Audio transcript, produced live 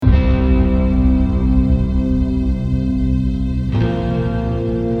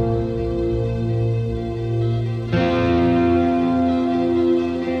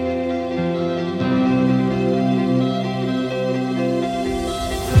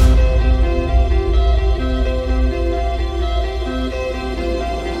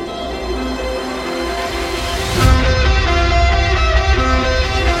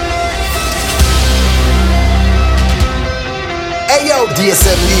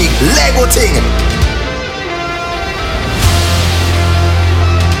GSM League, Lego Ting.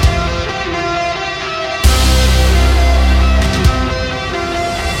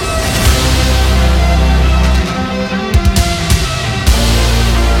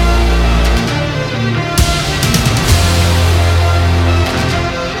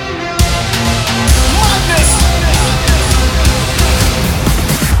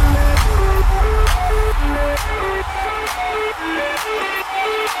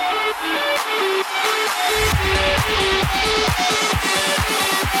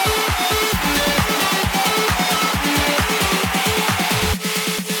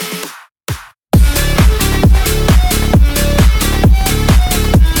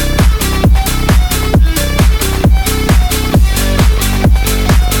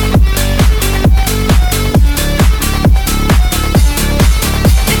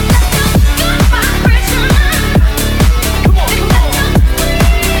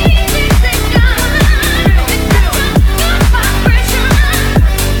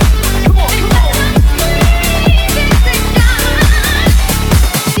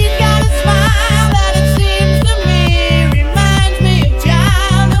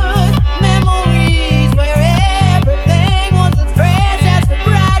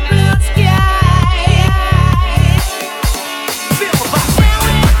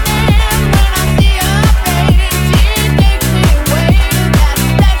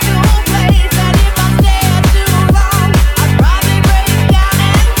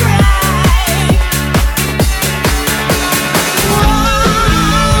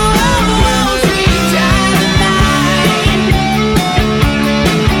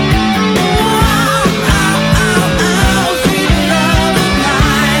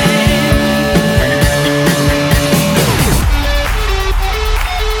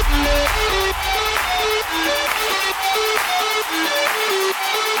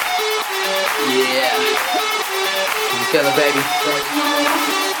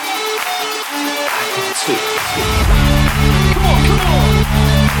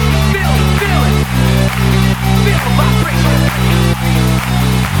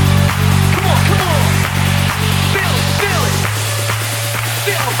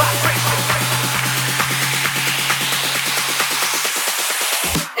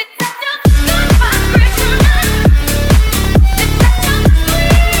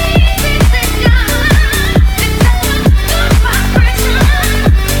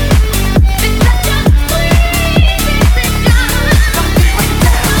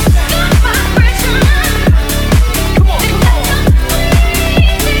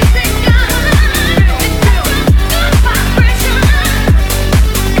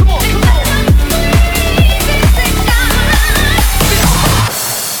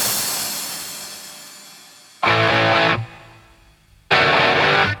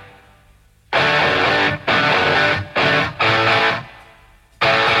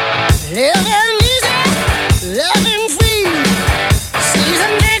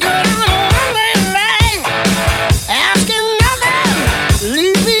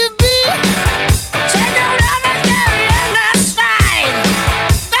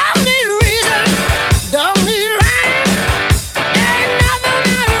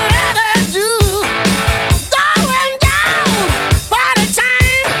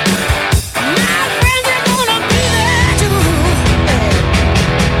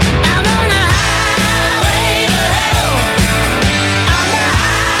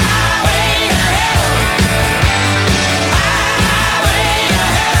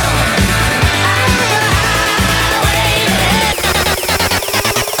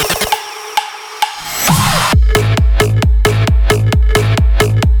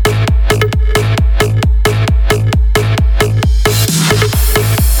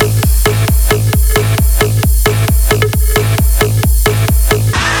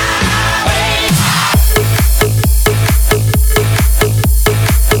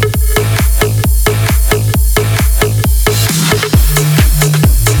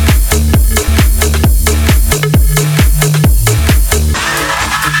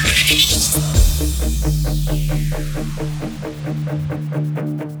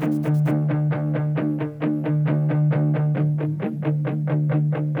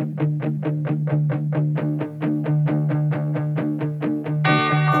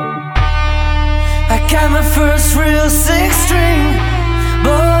 first real six string,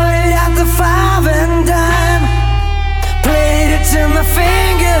 bought it at the 5 and dime. Played it till my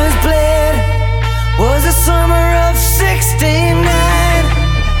fingers bled. Was the summer of '69.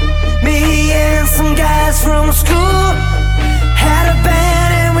 Me and some guys from school had a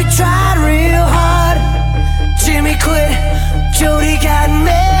band and we tried real hard. Jimmy quit, Jody got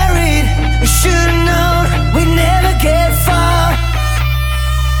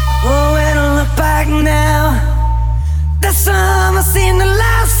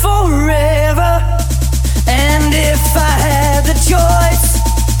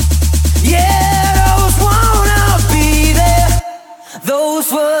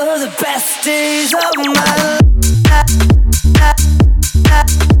days of my life.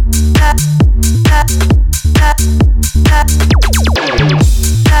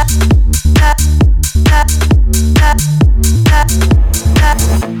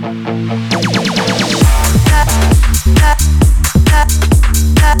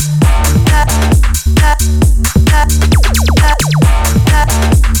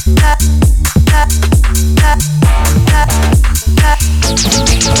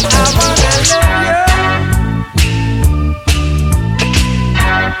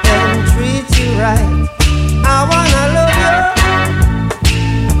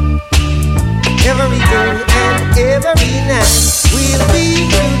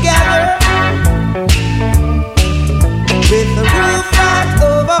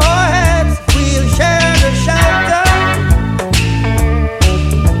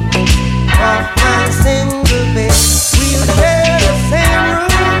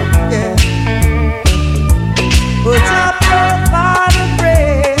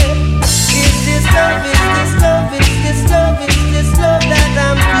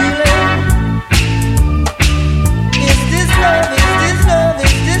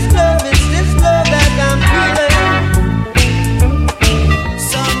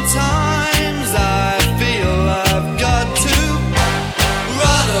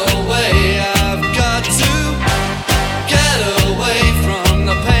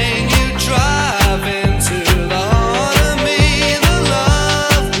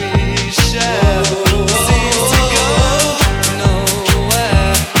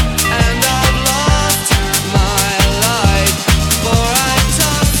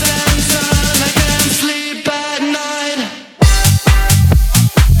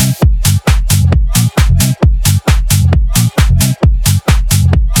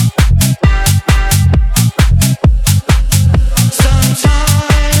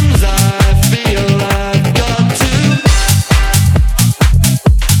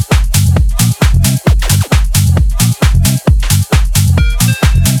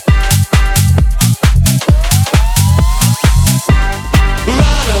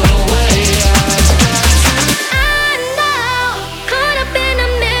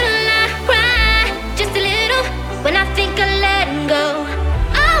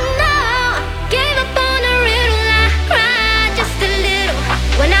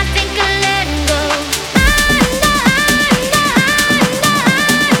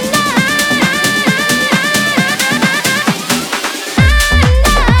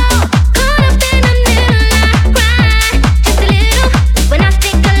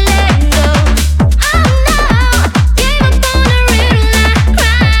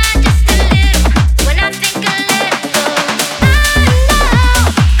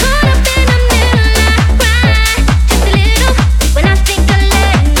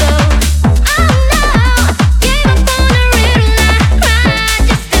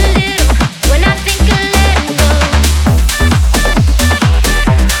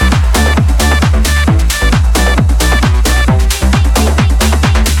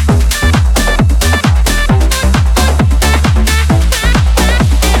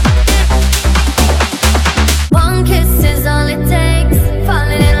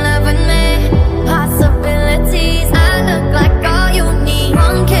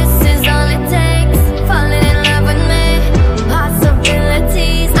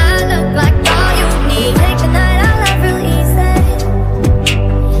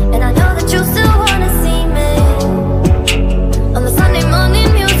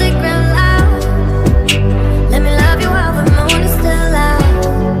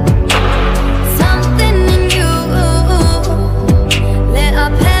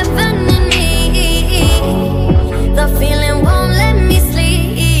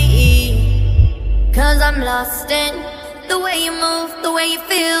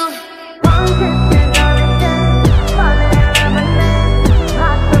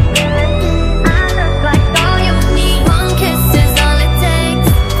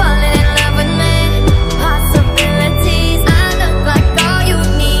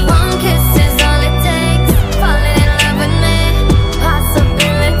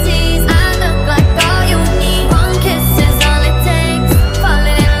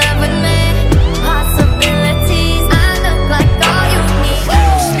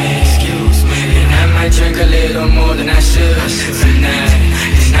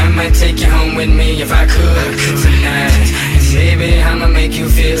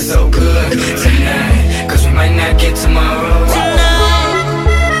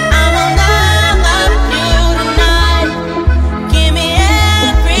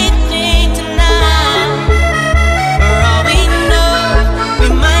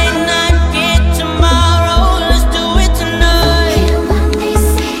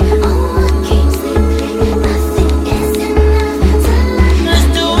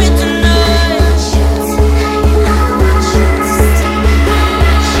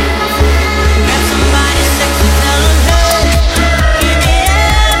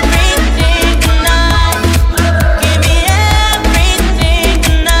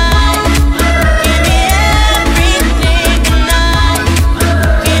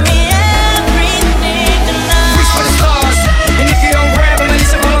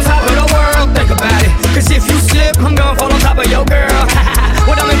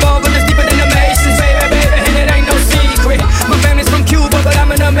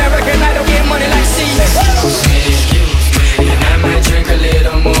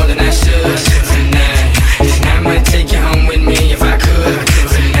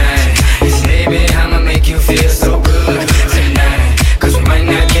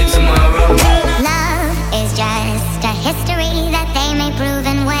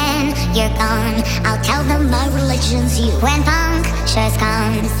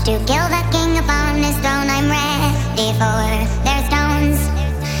 to kill the king upon his throne. I'm ready for their stones.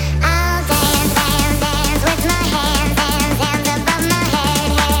 I'll dance, dance, dance with my hands, hands, hands above my head,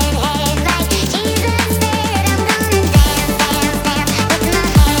 head, head. Like Jesus said, I'm gonna dance, dance, dance with my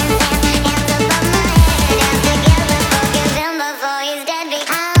hands, hands, hands above my head. Dance together, forgive him before he's dead.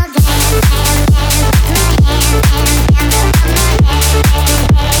 I'll dance, dance, dance with my hands, hands, hands above my head, head,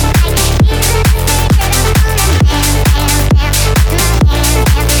 head. Like Jesus said, I'm gonna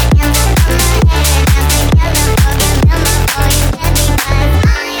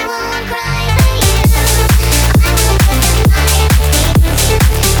dance, dance with my hands, hands, hands above my head. Dance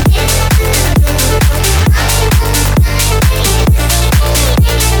together, forgive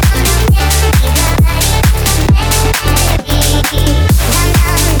him before he's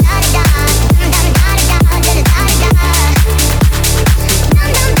dead. Because I won't cry for you. I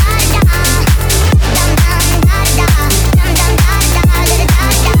won't put the fire things you do.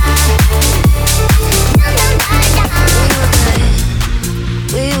 I won't cry for you.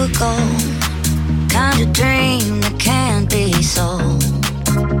 We were gold, kind of dream that can't be sold.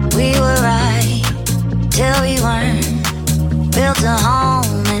 We were right till we weren't. Built a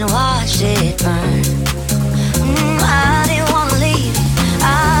home and watched it burn. I didn't wanna leave,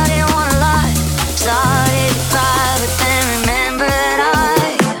 I didn't wanna lie. Started to cry, but then remembered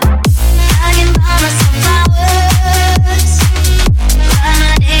I can buy myself flowers, write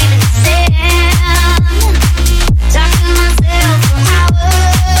my name in the sand, talk to myself for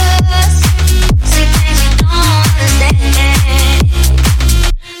hours, say things you don't understand.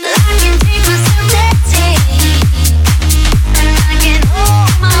 I can take myself dancing, and I can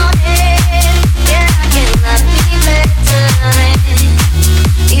hold my head. Yeah, I can love me better than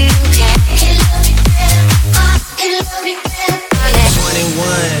you can. Can love me better, can love me better.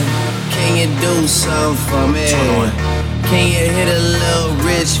 21, can you do something for me? Can you hit a little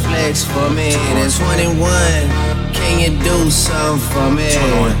rich flex for me? That's 21, can you do something for me?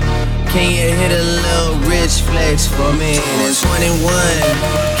 Can you hit a little rich flex for me? That's 21,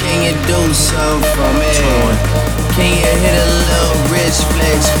 can you do something for me? Can you hit a little rich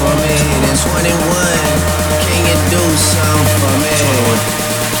flex for me? That's 21, can you do something for me?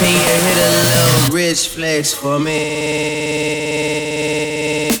 Can you hit a little rich flex for me?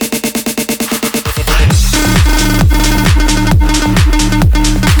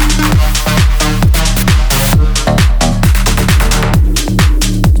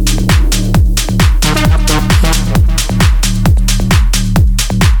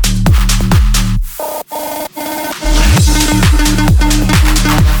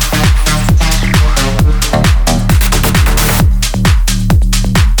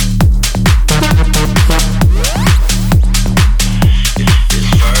 It's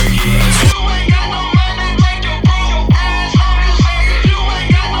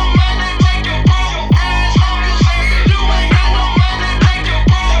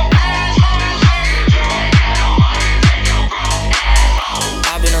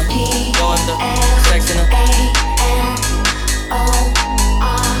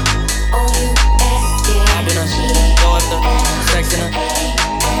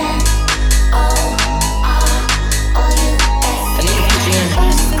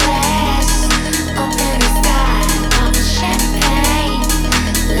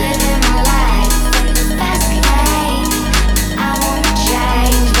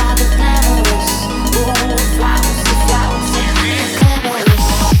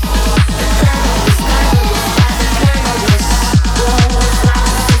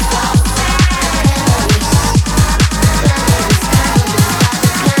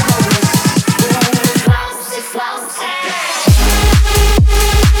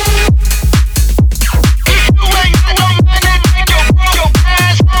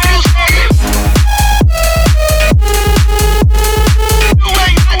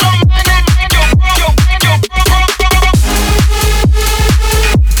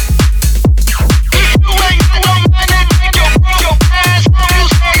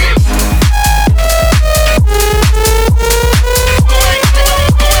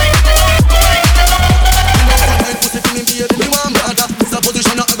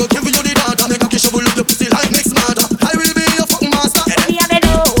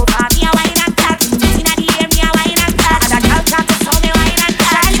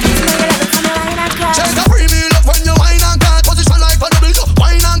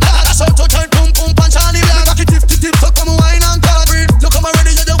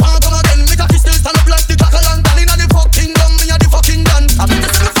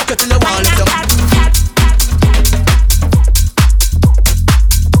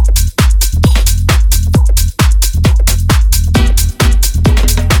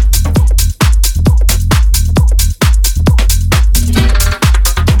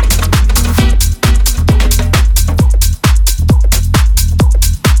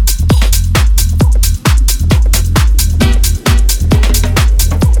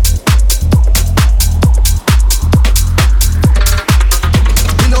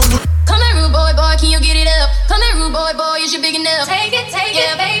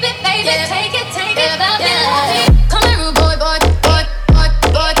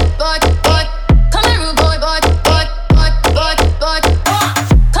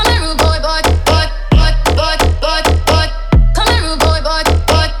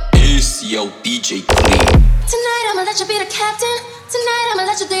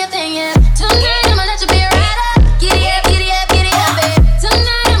you do your thing, yeah. Tonight I'ma let you be a rider. Giddy up, giddy up, giddy up, babe.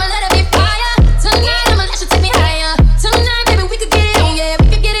 Tonight I'ma let it be fire. Tonight I'ma let you take me higher. Tonight, baby, we could get it on, yeah. We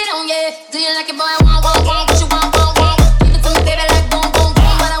could get it on, yeah. Do you like it, boy? Want, what you want, want. Give it to me, baby, like boom, boom, boom.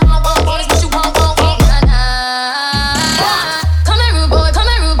 What I want is what you want, nah, nah. Come here, rude boy, come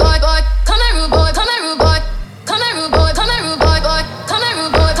here, rude boy, boy. Come here, rude boy, come here, rude boy. Come here, rude boy, come here, rude boy, boy. Come here,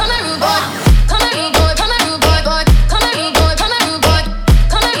 rude boy, come here, rude boy. Come here, rude boy, come here, rude boy, boy. Come here, rude boy, come here, rude boy.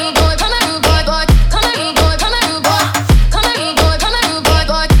 Come here, rude boy, come here, rude boy, boy. Come here, rude boy, come here, rude boy. Come here, rude boy, come here, rude boy,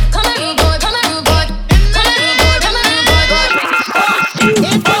 boy. Come here, rude boy, come here, rude boy. Come here, rude boy, come here, rude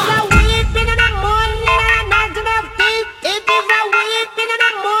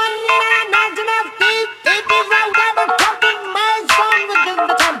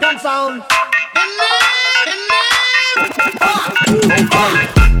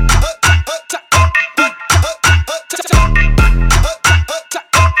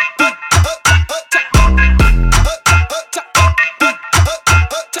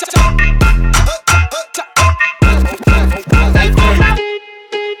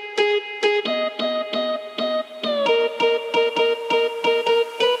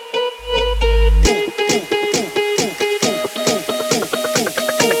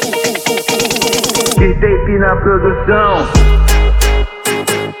Tape na produção.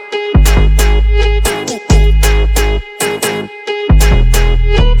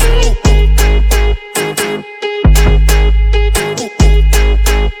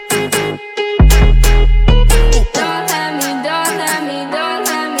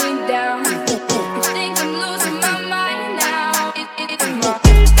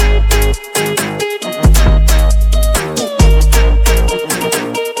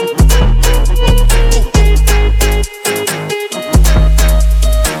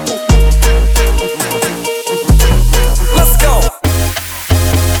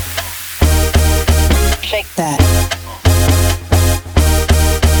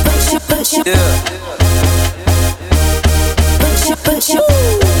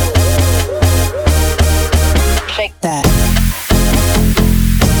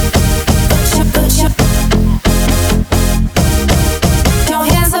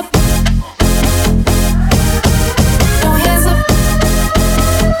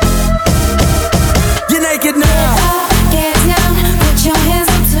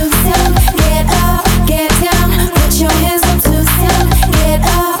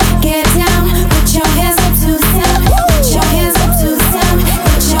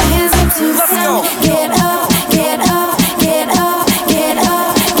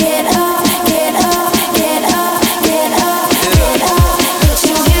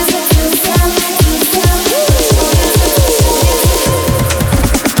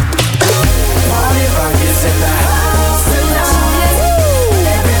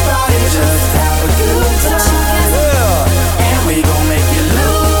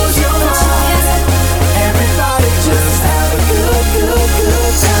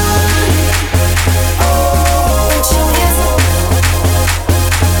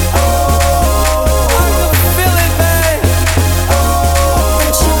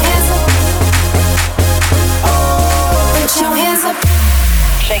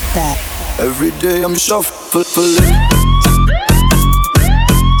 Every day I'm shuffling.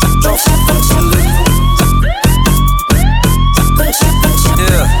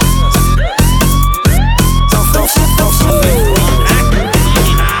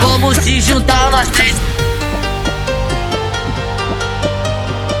 Vamos se juntar nós três.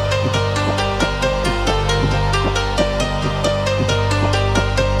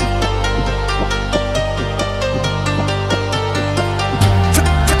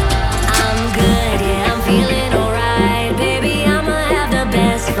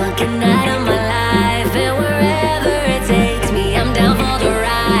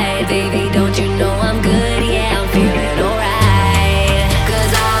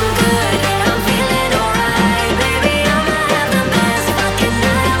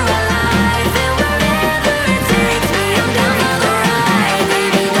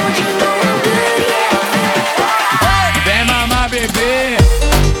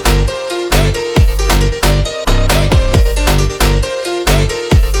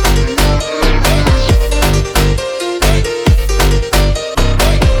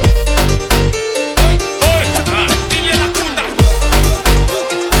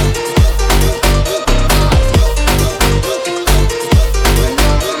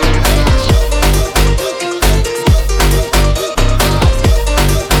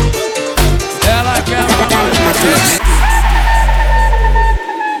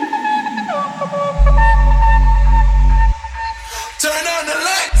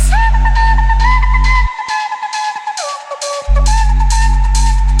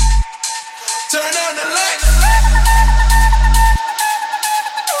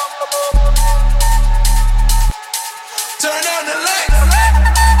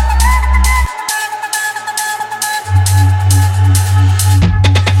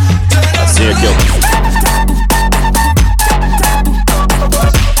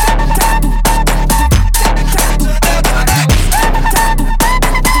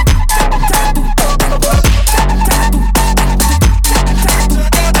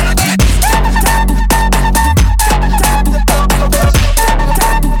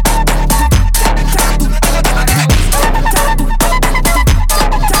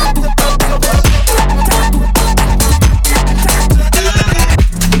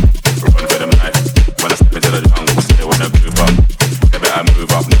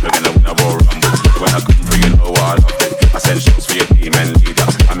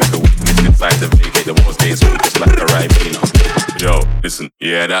 like to vacate the whole state, so just like a Ribena. Yo, listen, you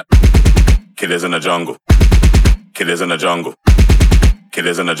hear that? Killers in the jungle. Killers in the jungle.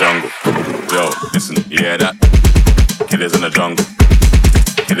 Killers in the jungle. Yo, listen, you hear that? Killers in the jungle.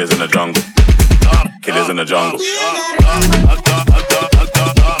 Killers in the jungle. Killers in the jungle.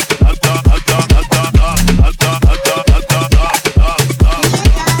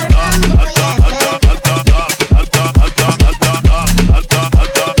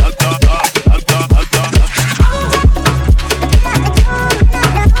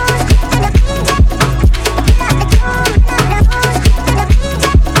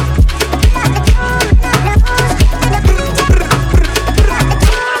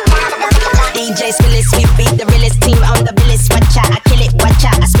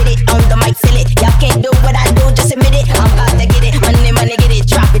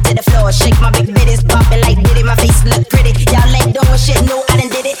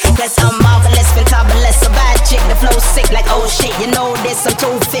 I'm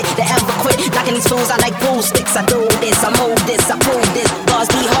too fit to ever quit. Knocking these fools out like pool sticks. I do this, I move this, I prove this. Bars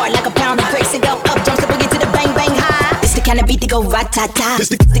be hard like a pound of bricks. It go up, jumps the boogie to the bang bang high. It's the kind of beat that go rat-ta-ta. It's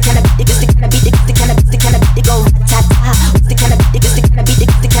the kind of beat, it's the kind of beat, it's the kind of beat that go rat-ta-ta. It's the kind of beat, it's the kind of beat,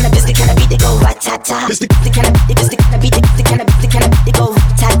 it's the kind of beat that go rat-ta-ta. It's the kind of beat, it's the kind of beat, it's the kind of beat that go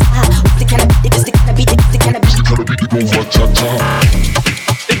rat-ta-ta. It's the kind of beat, it's the kind of beat, it's the kind of beat that go rat-ta-ta.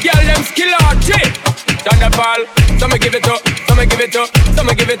 The girl them skill out shit. Thunderball, some give it up, some give it up, some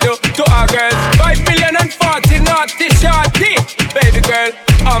give it up to our girls. 5 million and 40 naughty shorty. Baby girl,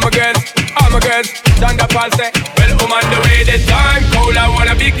 all my girls, all my girls. Thunderball say, well, on the way the time cold, I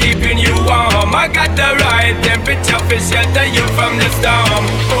wanna be keeping you warm. I got the right temperature for shelter you from the storm.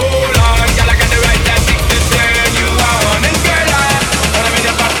 Hold on, girl, I got the right tactics to turn you on. And girl, I wanna be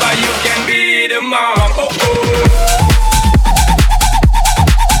the papa, you can be the mom. Oh, oh.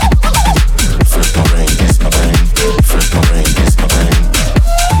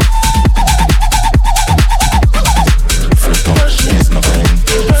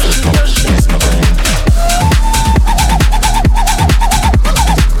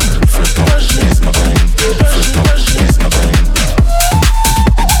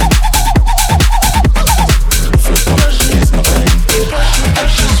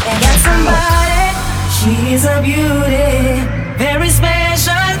 She's a beauty, very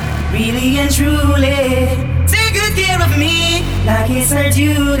special, really and truly. Take good care of me, like it's her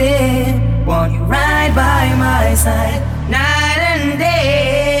duty. Want you right by my side, night and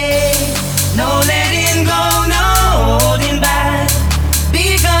day. No letting go, no holding back,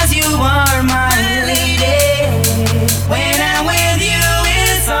 because you are my lady. When I'm with you,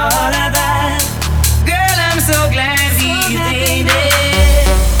 it's all about. Girl, I'm so glad he's baby.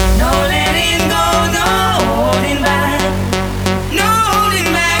 No letting go, no holding back, no holding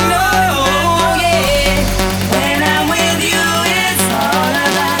back, no, yeah. When I'm with you, it's all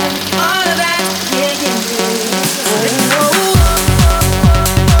of that, yeah, yeah, yeah.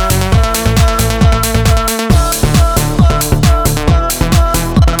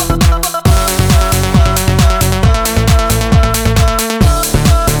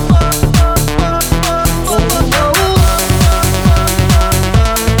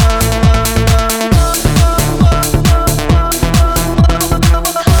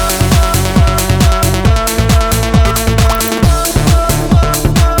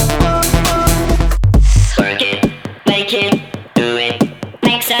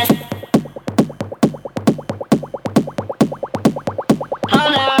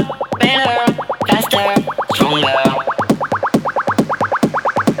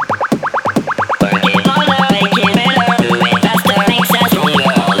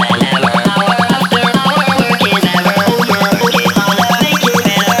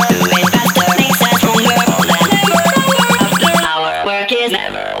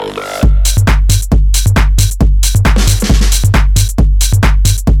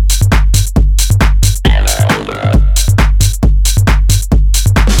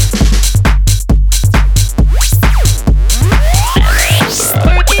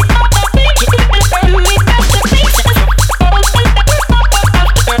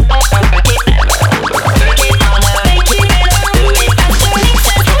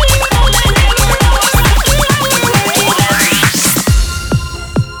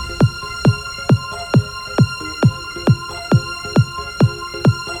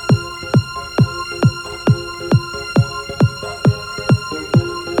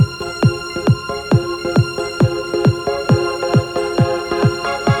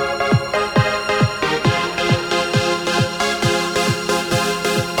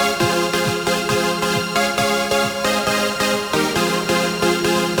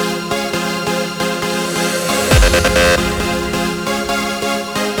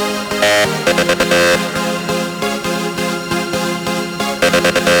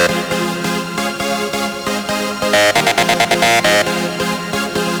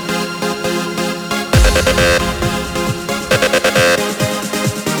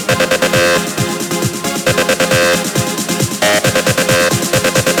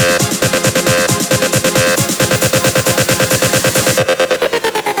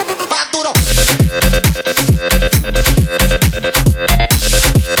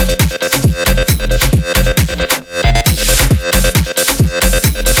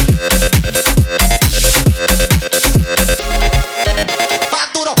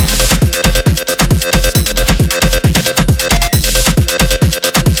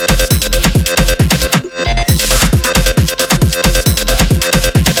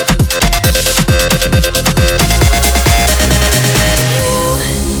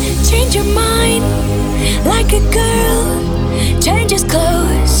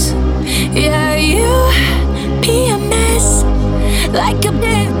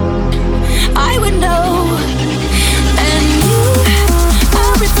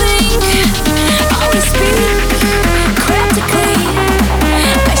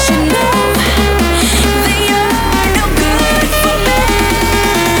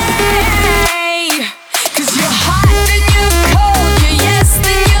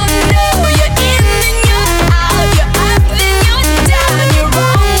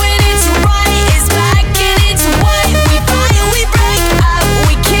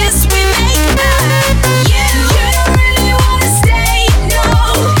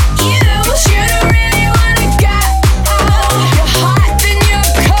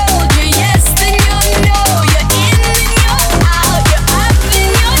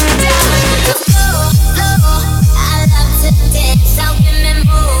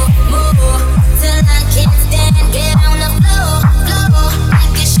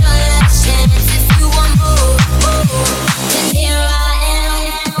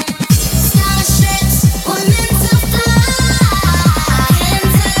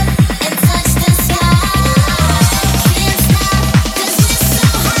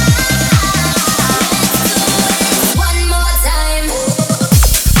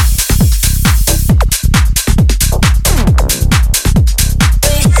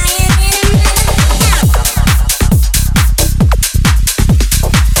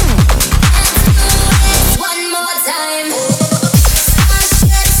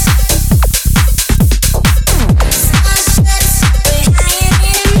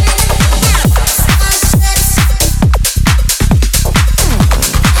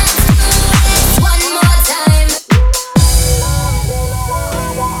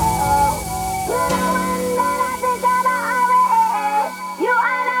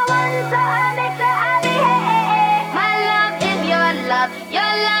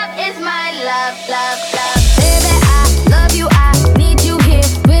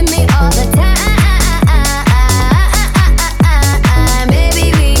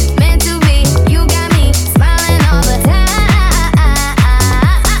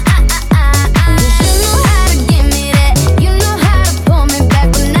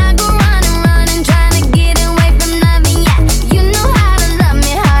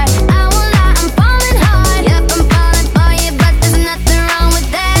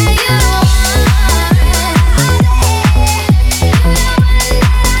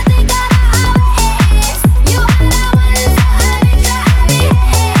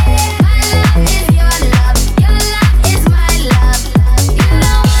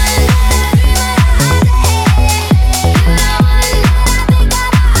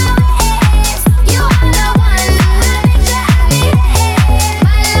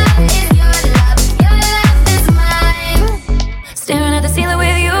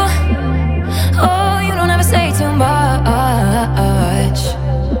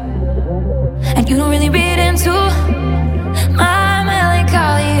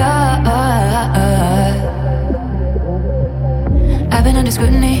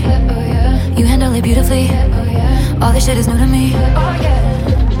 All this shit is new to me. I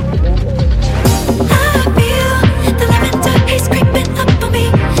feel the lavender haze creeping up on me.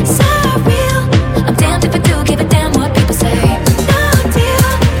 So real. I'm damned if I do give a damn what people say. No deal.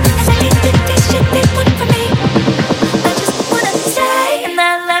 As I leave the dish shit they want from me. I just wanna stay in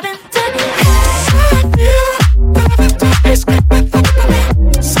that lavender haze. I feel the lavender haze creeping up on me.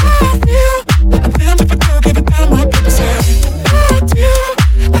 So real. I'm damned if I do give a damn what people say. No deal.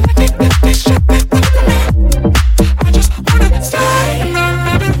 As I leave the dish shit they want from me.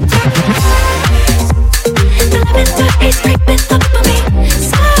 It's creeping up on me,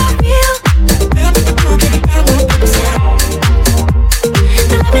 so real.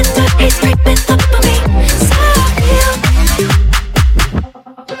 The lavender is creeping up on me, so real.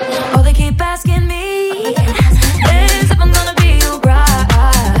 All they keep asking me is if I'm gonna be your bride.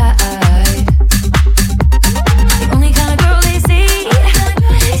 The only kind of girl they see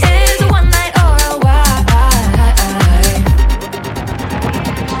is a one night or a wife.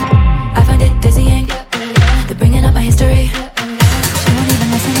 I find it dizzying. They're bringing up my history. She won't even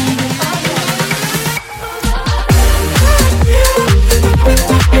listen to me.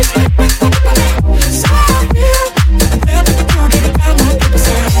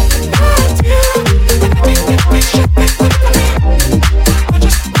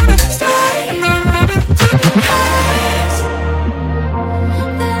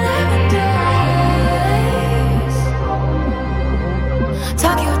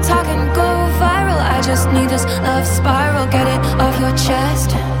 Need this love spiral, get it off your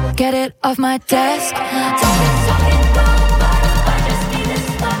chest, get it off my desk.